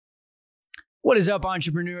What is up,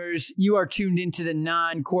 entrepreneurs? You are tuned into the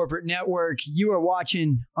Non-Corporate Network. You are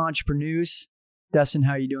watching Entrepreneurs. Dustin,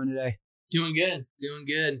 how are you doing today? Doing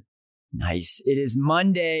good. Nice. It is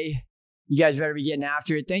Monday. You guys better be getting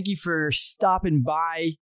after it. Thank you for stopping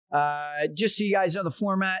by. Just so you guys know the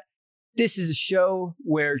format, this is a show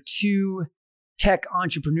where two tech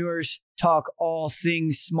entrepreneurs talk all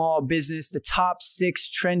things small business, the top 6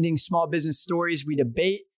 trending small business stories. We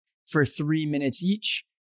debate for 3 minutes each,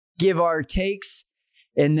 give our takes,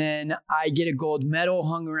 and then I get a gold medal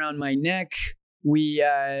hung around my neck. We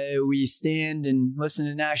stand and listen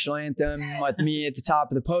to the national anthem with me at the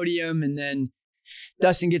top of the podium, and then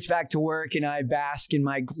Dustin gets back to work and I bask in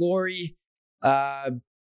my glory.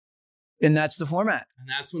 And that's the format. And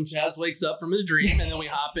that's when Chaz wakes up from his dream, and then we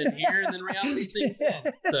hop in here, and then reality sinks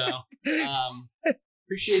in. So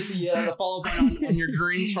appreciate the follow-up on your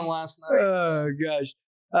dreams from last night. Oh, gosh.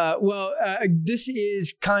 This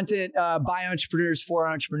is content by entrepreneurs for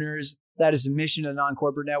entrepreneurs. That is the mission of the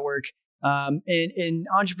Non-Corporate Network. And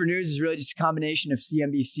Entrepreneurs is really just a combination of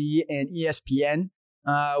CNBC and ESPN.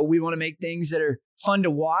 We want to make things that are fun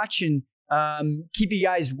to watch and keep you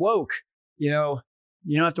guys woke. You know,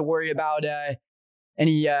 you don't have to worry about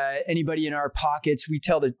anybody in our pockets. We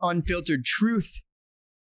tell the unfiltered truth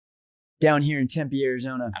down here in Tempe,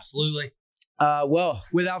 Arizona. Absolutely.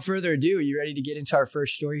 Without further ado, are you ready to get into our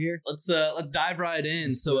first story here? Let's dive right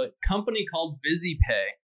in. So a company called VisiPay,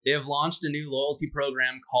 they have launched a new loyalty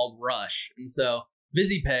program called Rush. And so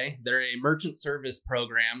VisiPay, they're a merchant service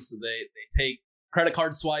program. So they take credit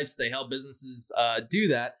card swipes. They help businesses do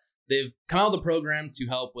that. They've come out with a program to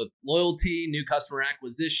help with loyalty, new customer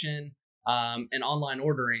acquisition, and online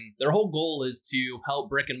ordering. Their whole goal is to help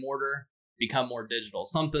brick and mortar become more digital,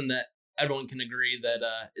 something that everyone can agree that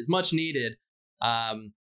is much needed.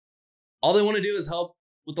 All they want to do is help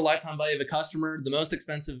with the lifetime value of a customer. The most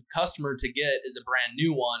expensive customer to get is a brand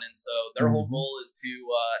new one. And so their whole goal is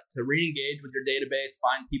to re-engage with your database,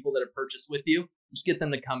 find people that have purchased with you, just get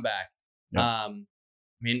them to come back. Yep.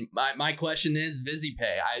 My question is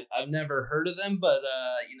VisiPay. I've never heard of them, but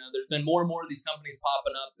there's been more and more of these companies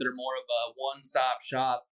popping up that are more of a one-stop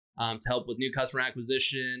shop to help with new customer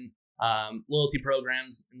acquisition, loyalty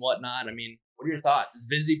programs and whatnot. I mean, what are your thoughts? Is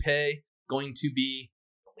VisiPay going to be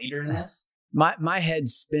the leader in this? My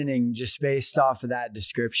head's spinning just based off of that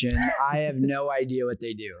description. I have no idea what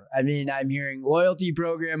they do. I mean, I'm hearing loyalty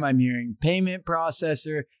program. I'm hearing payment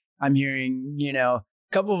processor. I'm hearing, a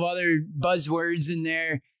couple of other buzzwords in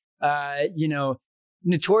there.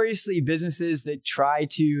 Notoriously businesses that try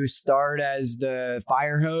to start as the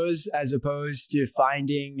fire hose as opposed to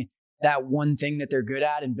finding that one thing that they're good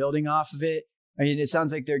at and building off of it. I mean, it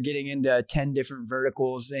sounds like they're getting into 10 different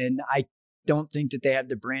verticals, and I don't think that they have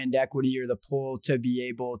the brand equity or the pull to be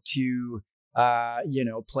able to,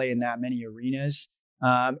 play in that many arenas,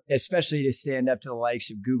 especially to stand up to the likes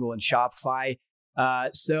of Google and Shopify.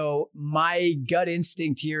 So my gut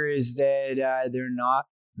instinct here is that they're not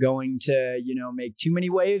going to, make too many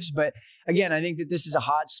waves. But again, I think that this is a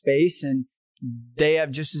hot space, and they have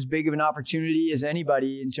just as big of an opportunity as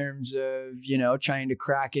anybody in terms of, trying to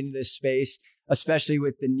crack into this space, especially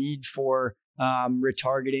with the need for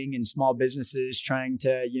retargeting and small businesses trying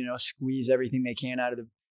to, squeeze everything they can out of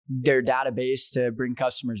their database to bring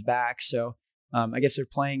customers back. So I guess they're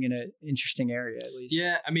playing in an interesting area at least.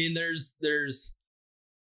 Yeah, I mean, there's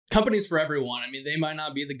companies for everyone. I mean, they might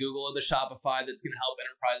not be the Google or the Shopify that's going to help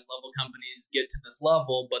enterprise level companies get to this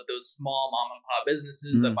level, but those small mom and pop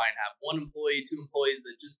businesses that might have 1 employee, 2 employees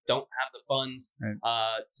that just don't have the funds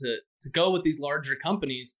to go with these larger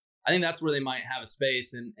companies, I think that's where they might have a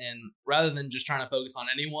space. And rather than just trying to focus on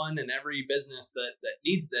anyone and every business that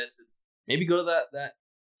needs this, it's maybe go to that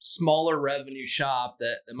smaller revenue shop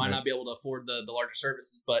that might not be able to afford the larger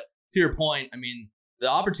services. But to your point, I mean,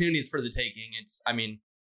 the opportunity is for the taking.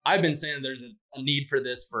 I've been saying there's a need for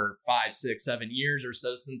this for 5, 6, 7 years or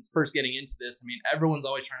so since first getting into this. I mean, everyone's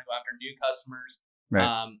always trying to go after new customers.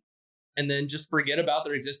 Right. And then just forget about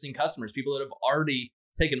their existing customers, people that have already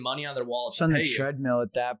taken money out of their wallet. It's on the treadmill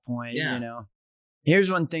at that point,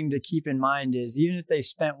 Here's one thing to keep in mind is even if they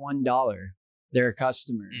spent $1, they're a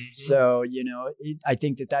customer. Mm-hmm. So, I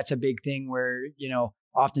think that that's a big thing where,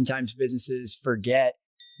 oftentimes businesses forget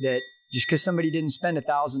that just because somebody didn't spend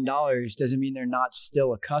 $1,000 doesn't mean they're not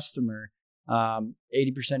still a customer. 80%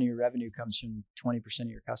 of your revenue comes from 20% of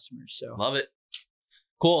your customers. So love it.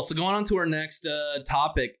 Cool. So going on to our next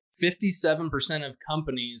topic, 57% of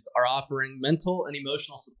companies are offering mental and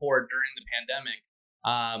emotional support during the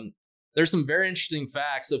pandemic. There's some very interesting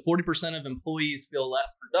facts. So 40% of employees feel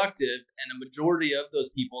less productive, and a majority of those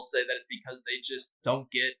people say that it's because they just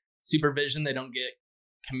don't get supervision. They don't get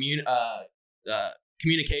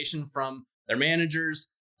communication from their managers.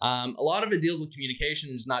 A lot of it deals with communication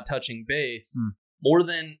and just not touching base. More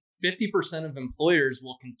than 50% of employers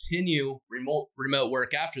will continue remote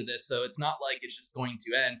work after this. So it's not like it's just going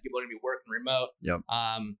to end. People are going to be working remote. Yep.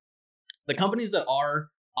 The companies that are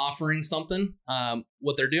offering something,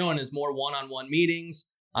 what they're doing is more one-on-one meetings,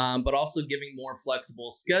 but also giving more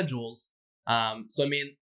flexible schedules. So, I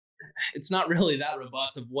mean, it's not really that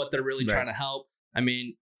robust of what they're really trying to help. I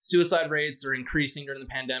mean, suicide rates are increasing during the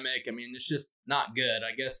pandemic. I mean, it's just not good.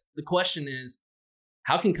 I guess the question is,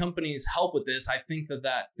 how can companies help with this? I think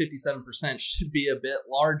that 57% should be a bit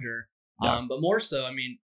larger, but more so, I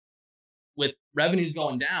mean, with revenues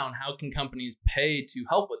going down, how can companies pay to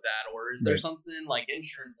help with that? Or is there something like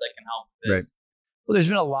insurance that can help with this? Well, there's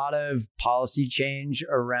been a lot of policy change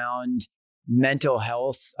around mental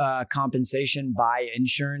health compensation by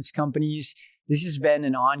insurance companies. This has been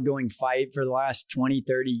an ongoing fight for the last 20,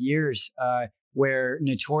 30 years, where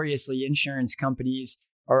notoriously insurance companies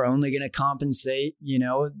are only going to compensate,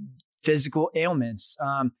 physical ailments.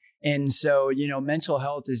 And so, mental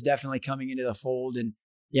health is definitely coming into the fold. And,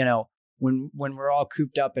 when we're all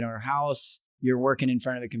cooped up in our house, you're working in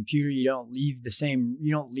front of a computer, you don't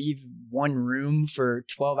leave one room for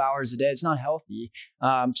 12 hours a day. It's not healthy.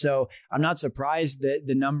 So I'm not surprised that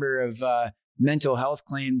the number of mental health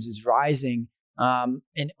claims is rising.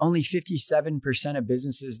 And only 57% of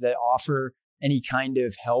businesses that offer any kind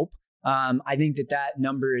of help. I think that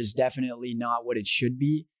number is definitely not what it should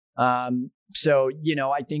be. So,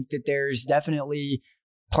 I think that there's definitely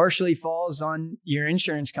partially falls on your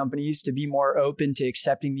insurance companies to be more open to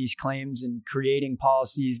accepting these claims and creating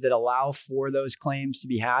policies that allow for those claims to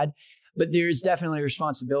be had. But there's definitely a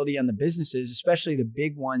responsibility on the businesses, especially the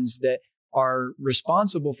big ones that are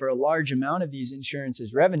responsible for a large amount of these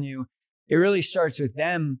insurances revenue. It really starts with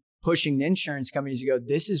them pushing the insurance companies to go,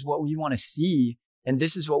 this is what we want to see. And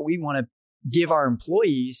this is what we want to give our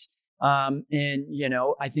employees. And,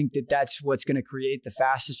 I think that's what's going to create the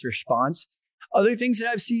fastest response. Other things that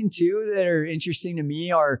I've seen too that are interesting to me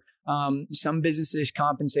are some businesses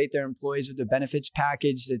compensate their employees with a benefits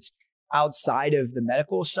package that's outside of the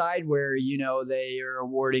medical side, where, they are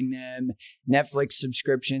awarding them Netflix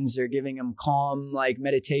subscriptions. They're giving them Calm, like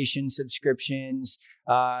meditation subscriptions.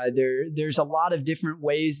 There's a lot of different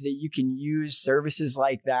ways that you can use services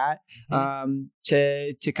like that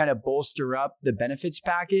to kind of bolster up the benefits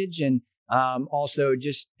package and also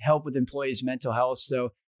just help with employees' mental health.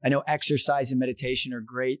 So I know exercise and meditation are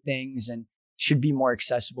great things and should be more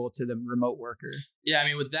accessible to the remote worker. Yeah, I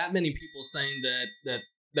mean, with that many people saying that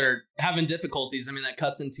they're having difficulties, I mean, that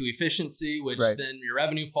cuts into efficiency, which then your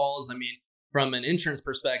revenue falls. I mean, from an insurance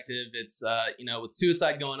perspective, it's, with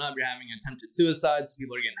suicide going up, you're having attempted suicides,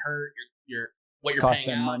 people are getting hurt, what you're cost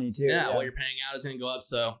paying them out. Money too. Yeah, what you're paying out is going to go up.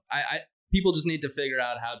 So people just need to figure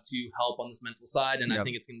out how to help on this mental side. And I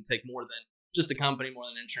think it's going to take more than just a company, more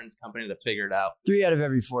than an insurance company to figure it out. 3 out of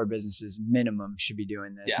every 4 businesses minimum should be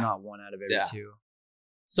doing this, not 1 out of every 2.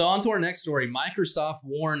 So on to our next story. Microsoft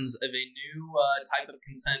warns of a new type of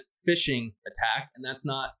consent phishing attack. And that's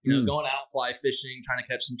not, going out fly fishing, trying to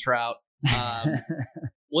catch some trout.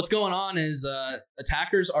 What's going on is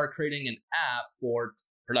attackers are creating an app for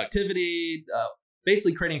productivity,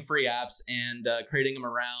 basically creating free apps and creating them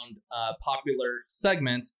around popular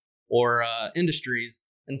segments or industries.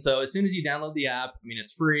 And so as soon as you download the app, I mean,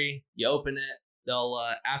 it's free, you open it, they'll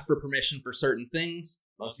ask for permission for certain things.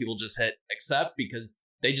 Most people just hit accept because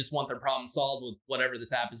they just want their problem solved with whatever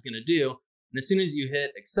this app is going to do. And as soon as you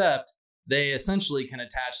hit accept, they essentially can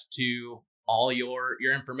attach to all your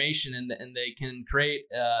information and they can create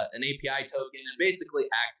an API token and basically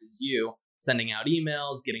act as you, sending out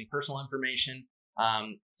emails, getting personal information.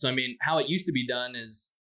 So, I mean, how it used to be done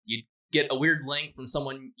is you'd get a weird link from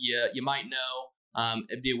someone you might know.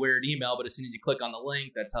 It'd be a weird email, but as soon as you click on the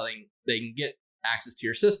link, that's how they can get access to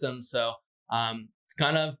your system. So it's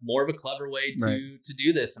kind of more of a clever way to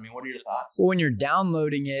do this. I mean, what are your thoughts? Well, when you're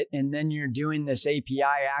downloading it and then you're doing this API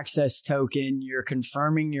access token, you're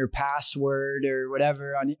confirming your password or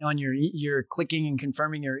whatever on you're clicking and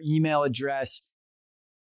confirming your email address,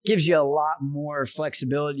 gives you a lot more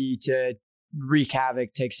flexibility to wreak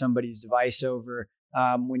havoc, take somebody's device over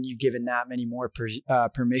when you've given that many more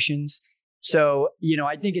permissions. So,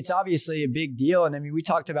 I think it's obviously a big deal. And I mean, we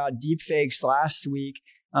talked about deepfakes last week.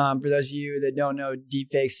 For those of you that don't know,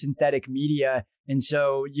 deepfakes, synthetic media. And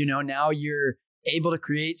so, now you're able to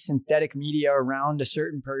create synthetic media around a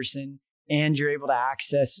certain person and you're able to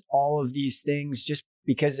access all of these things just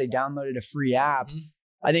because they downloaded a free app. Mm-hmm.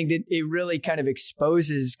 I think that it really kind of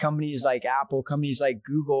exposes companies like Apple, companies like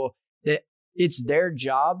Google that it's their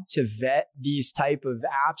job to vet these type of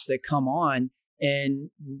apps that come on, and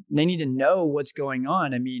they need to know what's going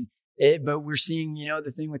on. I mean, but we're seeing,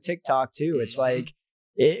 the thing with TikTok too. It's like,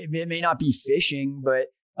 it may not be phishing, but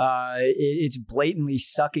it's blatantly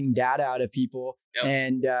sucking data out of people. Yep.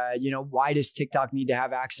 And, why does TikTok need to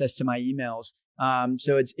have access to my emails?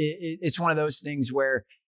 So it's one of those things where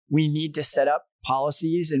we need to set up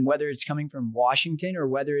policies, and whether it's coming from Washington or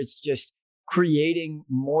whether it's just creating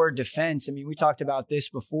more defense. I mean, we talked about this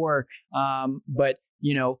before, but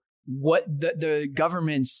what the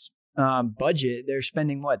government's budget, they're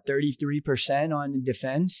spending 33% on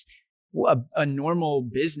defense. A normal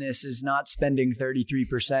business is not spending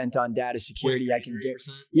 33% on data security. I can get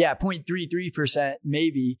 0.33%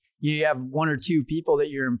 maybe. You have one or two people that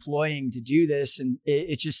you're employing to do this, and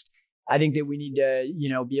it's just, I think that we need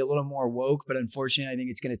to be a little more woke. But unfortunately, I think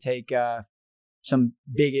it's going to take some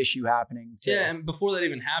big issue happening. And before that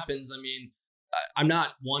even happens, I mean, I'm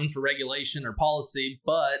not one for regulation or policy,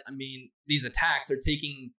 but I mean, these attacks are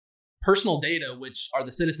taking personal data, which are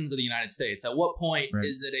the citizens of the United States. At what point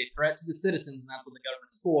is it a threat to the citizens? And that's what the government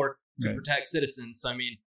is for, to protect citizens. So, I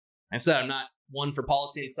mean, like I said, I'm not one for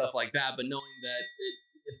policy and stuff like that, but knowing that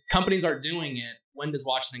if companies are doing it, when does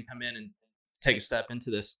Washington come in and take a step into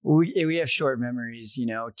this? We have short memories,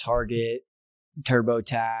 Target,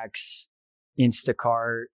 TurboTax,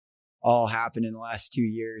 Instacart, all happened in the last 2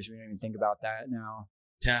 years. We don't even think about that now.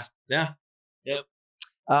 Yeah. Yep.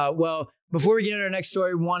 Well, before we get into our next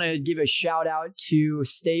story, we want to give a shout out to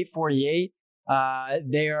State 48.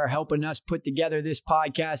 They are helping us put together this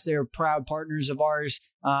podcast. They're proud partners of ours.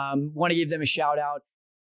 Want to give them a shout out.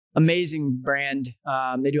 Amazing brand.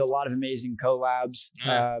 They do a lot of amazing collabs.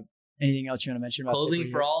 Anything else you want to mention about Clothing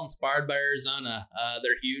for All, inspired by Arizona?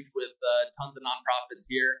 They're huge with tons of nonprofits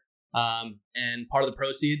here. And part of the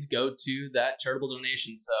proceeds go to that charitable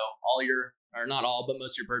donation. So not all, but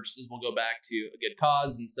most of your purchases will go back to a good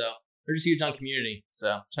cause. And so they're just huge on community.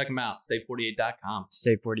 So check them out, state48.com.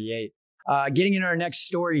 State 48. Getting into our next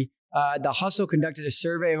story, The Hustle conducted a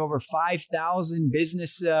survey of over 5,000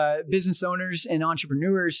 business owners and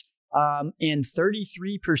entrepreneurs, and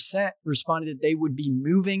 33% responded that they would be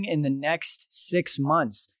moving in the next 6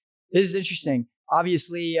 months. This is interesting.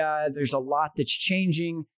 Obviously, there's a lot that's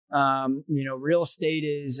changing. Real estate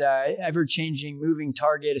is ever-changing, moving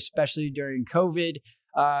target, especially during COVID.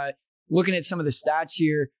 Looking at some of the stats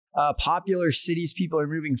here, popular cities people are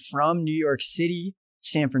moving from: New York City,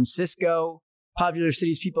 San Francisco. Popular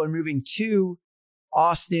cities people are moving to: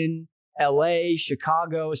 Austin, LA,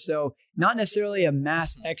 Chicago. So not necessarily a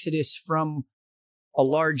mass exodus from a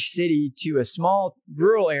large city to a small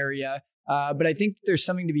rural area, but I think there's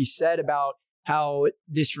something to be said about how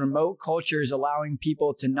this remote culture is allowing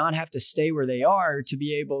people to not have to stay where they are to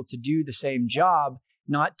be able to do the same job,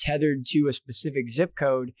 not tethered to a specific zip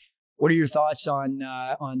code. What are your thoughts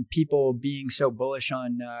on people being so bullish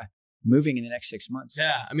on moving in the next 6 months?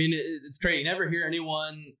 Yeah, I mean, it's great. You never hear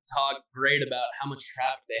anyone talk great about how much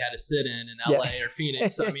traffic they had to sit in LA or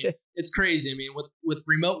Phoenix. So, I mean, it's crazy. I mean, with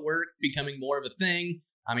remote work becoming more of a thing,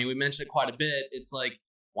 I mean, we mentioned it quite a bit. It's like,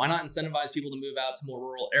 why not incentivize people to move out to more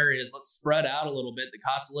rural areas? Let's spread out a little bit. The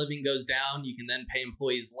cost of living goes down. You can then pay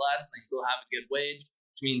employees less, and they still have a good wage,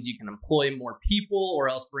 which means you can employ more people or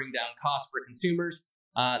else bring down costs for consumers.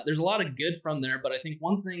 There's a lot of good from there, but I think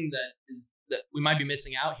one thing that we might be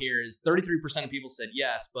missing out here is 33% of people said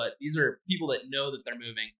yes, but these are people that know that they're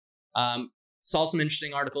moving. Saw some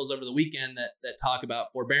interesting articles over the weekend that talk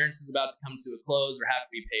about forbearance is about to come to a close or have to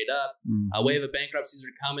be paid up. A wave of bankruptcies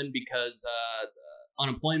are coming because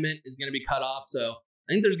unemployment is going to be cut off. So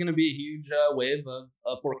I think there's going to be a huge wave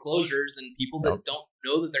of foreclosures and people that don't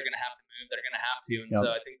know that they're going to have to move, that are going to have to. And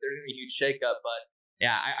so I think there's going to be a huge shakeup. But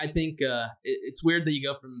yeah, I think it's weird that you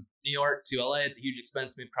go from New York to LA. It's a huge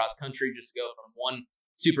expense to move cross country just to go from one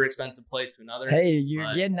super expensive place to another. Hey,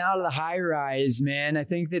 you're getting out of the high rise, man. I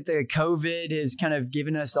think that the COVID has kind of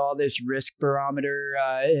given us all this risk barometer,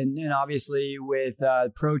 and obviously with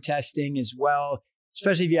protesting as well,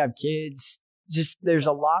 especially if you have kids. Just there's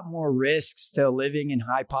a lot more risks to living in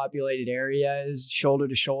high populated areas, shoulder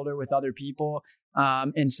to shoulder with other people.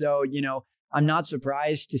 And so, I'm not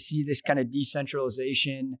surprised to see this kind of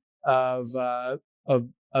decentralization of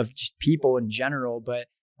just people in general. But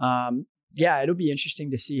yeah, it'll be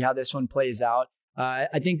interesting to see how this one plays out.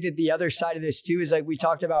 I think that the other side of this too is, like we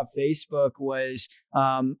talked about, Facebook was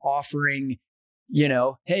offering,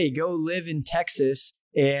 hey, go live in Texas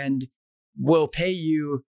and we'll pay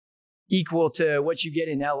you equal to what you get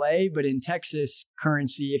in LA, but in Texas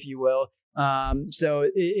currency, if you will. So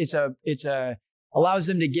it's allows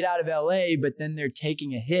them to get out of LA, but then they're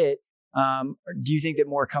taking a hit Do you think that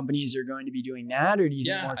more companies are going to be doing that, or do you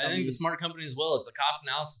think more companies? I think the smart companies will. It's a cost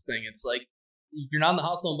analysis thing. It's like, if you're not in the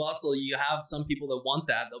hustle and bustle, you have some people that want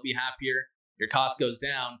that. They'll be happier. Your cost goes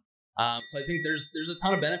down. So I think there's a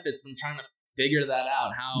ton of benefits from trying to figure that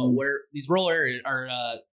out. How where these rural areas are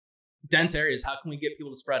dense areas. How can we get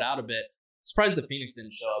people to spread out a bit? Surprised the Phoenix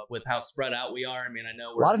didn't show up with how spread out we are. I mean, I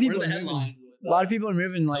know we're in the headlines. A lot of people are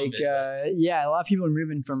moving, like, a lot of people are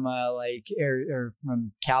moving from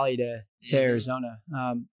from Cali to Arizona.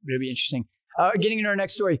 It'll be interesting. Getting into our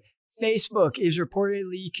next story, Facebook is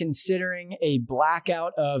reportedly considering a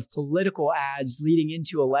blackout of political ads leading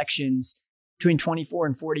into elections between 24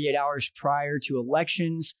 and 48 hours prior to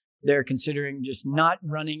elections. They're considering just not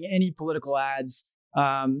running any political ads.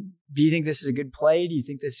 Do you think this is a good play? Do you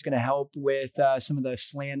think this is going to help with some of the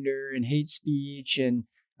slander and hate speech and,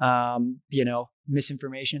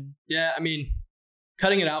 misinformation? Yeah, I mean,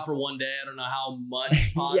 cutting it out for one day, I don't know how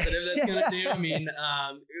much positive that's going to do. I mean,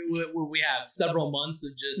 we have several months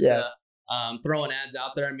of just throwing ads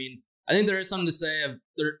out there. I mean, I think there is something to say.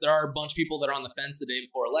 There are a bunch of people that are on the fence the day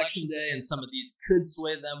before election day, and some of these could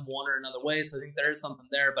sway them one or another way. So I think there is something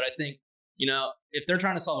there. But I think, if they're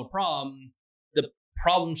trying to solve a problem, the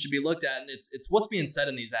problem should be looked at, and it's what's being said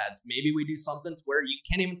in these ads. Maybe we do something to where you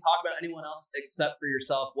can't even talk about anyone else except for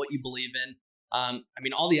yourself, what you believe in. I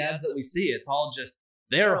mean, all the ads that we see, it's all just,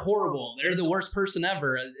 they're horrible. They're the worst person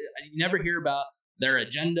ever. You never hear about their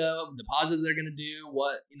agenda, the positive they're going to do,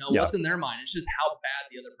 what's in their mind. It's just how bad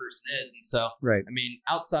the other person is. And so, right. I mean,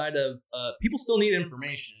 outside of, people still need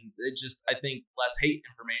information. It just, I think, less hate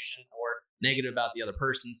information or negative about the other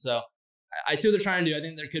person. So I see what they're trying to do. I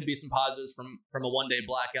think there could be some positives from a one-day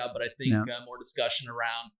blackout, but I think more discussion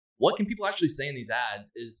around what can people actually say in these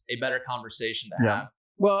ads is a better conversation to have.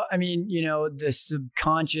 Well, I mean, the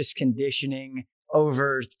subconscious conditioning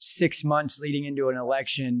over 6 months leading into an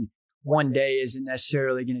election, one day isn't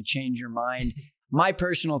necessarily going to change your mind. My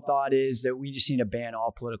personal thought is that we just need to ban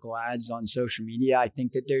all political ads on social media. I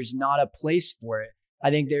think that there's not a place for it. I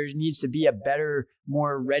think there needs to be a better,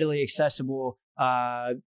 more readily accessible,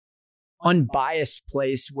 unbiased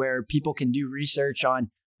place where people can do research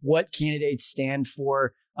on what candidates stand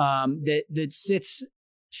for, that sits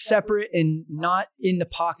separate and not in the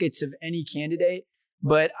pockets of any candidate.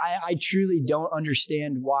 But I truly don't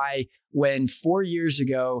understand why, when 4 years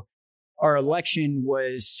ago, our election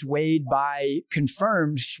was swayed by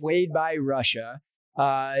Russia,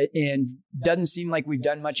 and doesn't seem like we've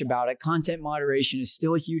done much about it. Content moderation is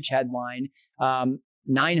still a huge headline.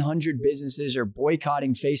 900 businesses are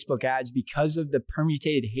boycotting Facebook ads because of the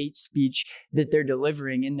permutated hate speech that they're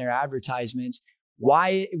delivering in their advertisements.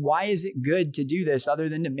 Why is it good to do this other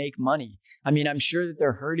than to make money? I mean, I'm sure that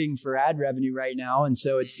they're hurting for ad revenue right now. And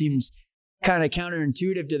so it seems kind of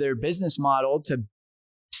counterintuitive to their business model to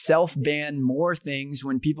self-ban more things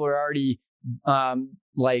when people are already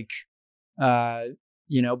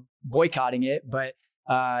boycotting it. But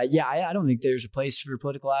I don't think there's a place for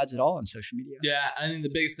political ads at all on social media. Yeah, I think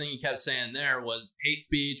the biggest thing you kept saying there was hate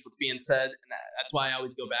speech, what's being said, and that's why I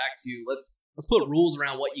always go back to let's put rules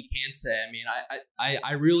around what you can say. I mean,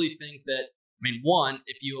 I really think that, one,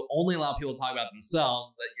 if you only allow people to talk about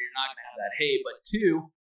themselves, that you're not going to have that hate. But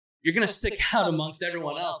two, you're going to stick out amongst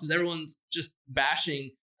everyone else because everyone's just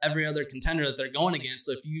bashing every other contender that they're going against.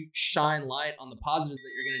 So if you shine light on the positives that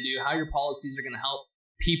you're going to do, how your policies are going to help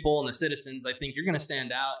people and the citizens, I think you're going to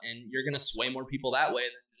stand out and you're going to sway more people that way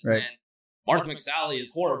than just saying, Martha McSally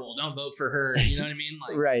is horrible, don't vote for her. You know what I mean?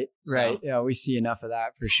 Right. Yeah, we see enough of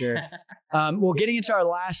that for sure. Well, getting into our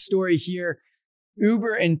last story here,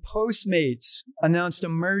 Uber and Postmates announced a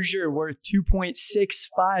merger worth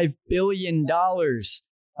 $2.65 billion.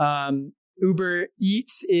 Uber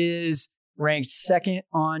Eats is ranked second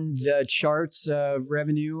on the charts of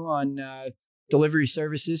revenue on delivery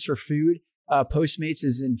services for food. Postmates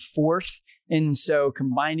is in fourth. And so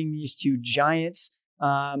combining these two giants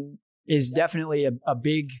is definitely a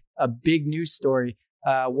big news story.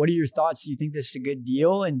 What are your thoughts? Do you think this is a good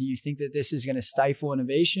deal? And do you think that this is going to stifle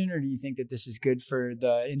innovation, or do you think that this is good for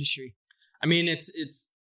the industry? I mean, it's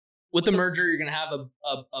with the merger, you're going to have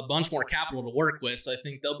a bunch more capital to work with. So I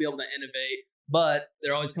think they'll be able to innovate. But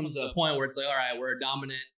there always comes to a point where it's like, all right, we're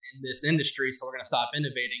dominant in this industry, so we're going to stop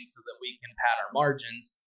innovating so that we can pad our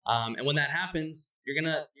margins. And when that happens, you're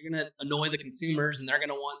gonna annoy the consumers, and they're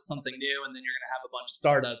gonna want something new, and then you're gonna have a bunch of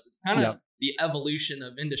startups. It's kind of the evolution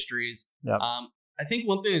of industries. I think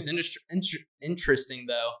one thing that's interesting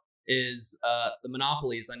though is the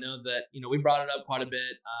monopolies. I know that we brought it up quite a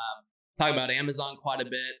bit, talk about Amazon quite a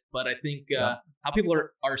bit, but I think how people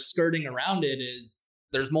are skirting around it is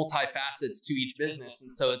there's multifacets to each business,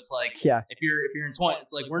 and so it's like if you're in 20,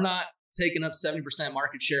 it's like we're not taking up 70%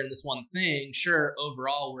 market share in this one thing. Sure,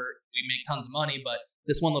 overall we make tons of money, but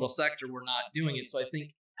this one little sector, we're not doing it. So I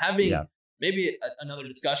think having maybe another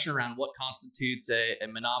discussion around what constitutes a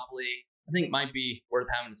monopoly, I think might be worth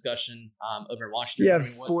having a discussion over in Washington. You have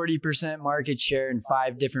 40% market share in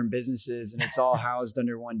 5 different businesses, and it's all housed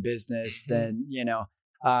under one business. Then,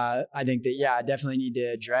 I think that, I definitely need to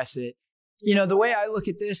address it. The way I look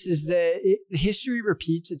at this is that history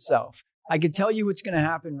repeats itself. I could tell you what's going to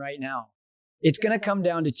happen right now. It's going to come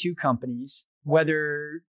down to 2 companies,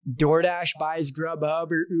 whether DoorDash buys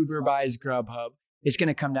Grubhub or Uber buys Grubhub. It's going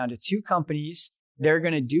to come down to 2 companies. They're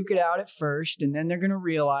going to duke it out at first, and then they're going to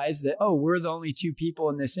realize that, we're the only 2 people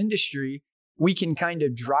in this industry. We can kind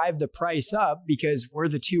of drive the price up because we're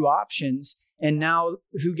the 2 options. And now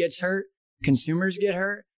who gets hurt? Consumers get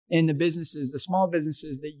hurt. And the small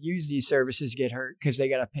businesses that use these services get hurt because they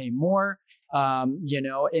got to pay more. And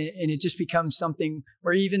it just becomes something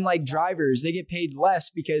where even like drivers, they get paid less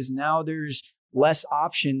because now there's less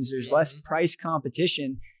options, there's less price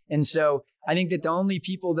competition. And so I think that the only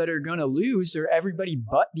people that are going to lose are everybody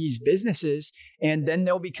but these businesses. And then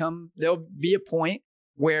there'll be a point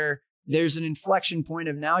where there's an inflection point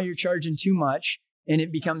of now you're charging too much. And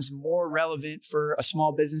it becomes more relevant for a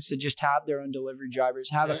small business to just have their own delivery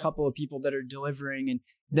drivers, have a couple of people that are delivering, and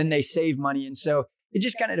then they save money. And so it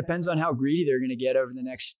just kind of depends on how greedy they're going to get over the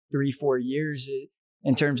next 3-4 years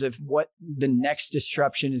in terms of what the next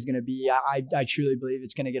disruption is going to be. I truly believe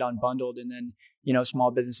it's going to get unbundled, and then,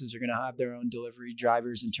 small businesses are going to have their own delivery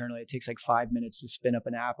drivers internally. It takes like 5 minutes to spin up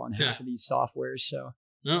an app on half of these softwares. So.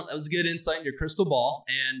 Well, that was a good insight in your crystal ball.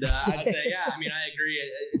 And I'd say, I agree.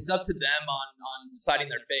 It's up to them on deciding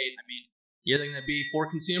their fate. You're either going to be for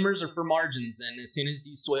consumers or for margins. And as soon as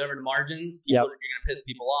you sway over to margins, you're going to piss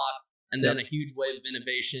people off. And then a huge wave of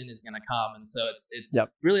innovation is going to come. And so it's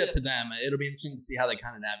really up to them. It'll be interesting to see how they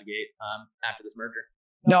kind of navigate after this merger.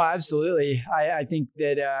 No, absolutely. I think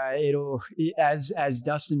that it'll, as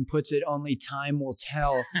Dustin puts it, only time will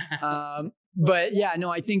tell. But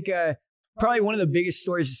I think probably one of the biggest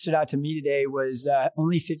stories that stood out to me today was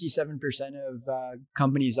only 57% of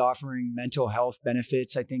companies offering mental health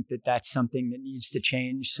benefits. I think that that's something that needs to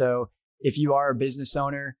change. So if you are a business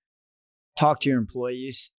owner, talk to your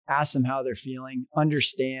employees, ask them how they're feeling,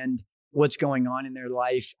 understand what's going on in their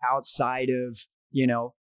life outside of,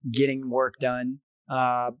 getting work done,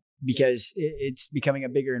 because it's becoming a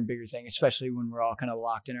bigger and bigger thing, especially when we're all kind of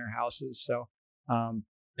locked in our houses. So,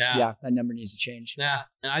 that number needs to change. Yeah.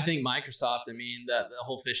 And I think Microsoft, the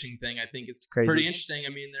whole phishing thing, I think is pretty interesting.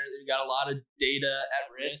 They've got a lot of data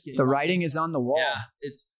at risk. The writing is on the wall. Yeah.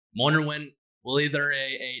 It's wonder when will either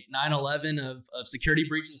a 9/11 of security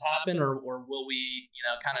breaches happen or will we,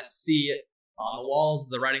 kind of see it on the walls,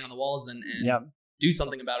 the writing on the walls and do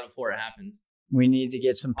something about it before it happens. We need to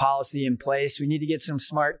get some policy in place. We need to get some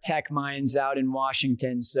smart tech minds out in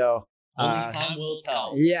Washington. So only time will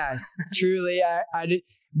tell. Yeah, truly.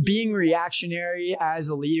 Being reactionary as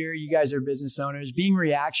a leader, you guys are business owners. Being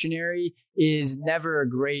reactionary is never a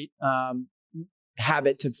great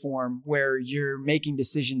habit to form where you're making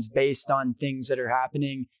decisions based on things that are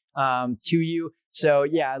happening to you. So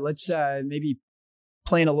let's maybe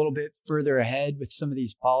plan a little bit further ahead with some of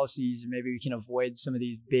these policies, and maybe we can avoid some of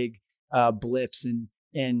these big blips and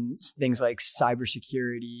things like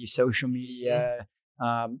cybersecurity, social media.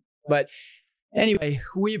 But anyway,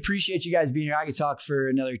 we appreciate you guys being here. I could talk for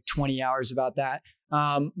another 20 hours about that.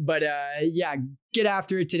 But get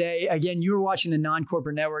after it today. Again, you were watching the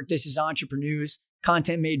Non-Corporate Network. This is Entrepreneurs,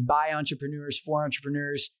 content made by entrepreneurs for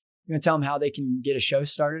entrepreneurs. You want to tell them how they can get a show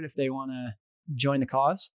started if they want to join the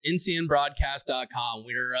cause? ncnbroadcast.com.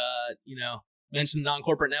 We're, mentioned the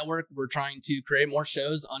Non-Corporate Network. We're trying to create more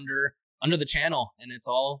shows under the channel, and it's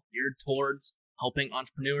all geared towards helping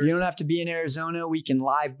entrepreneurs. You don't have to be in Arizona. We can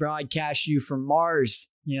live broadcast you from Mars,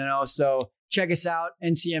 so check us out,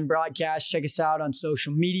 NCN Broadcast. Check us out on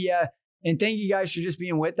social media. And thank you guys for just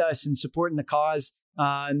being with us and supporting the cause.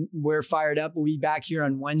 We're fired up. We'll be back here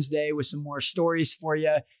on Wednesday with some more stories for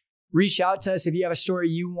you. Reach out to us if you have a story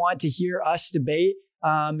you want to hear us debate,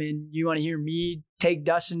 and you want to hear me take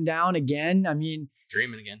Dustin down again.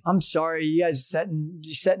 Dreaming again. I'm sorry, you guys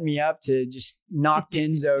setting me up to just knock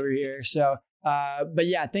pins over here. So, but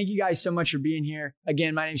thank you guys so much for being here.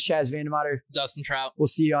 Again, my name is Chaz Vandemotter. Dustin Trout. We'll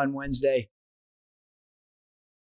see you on Wednesday.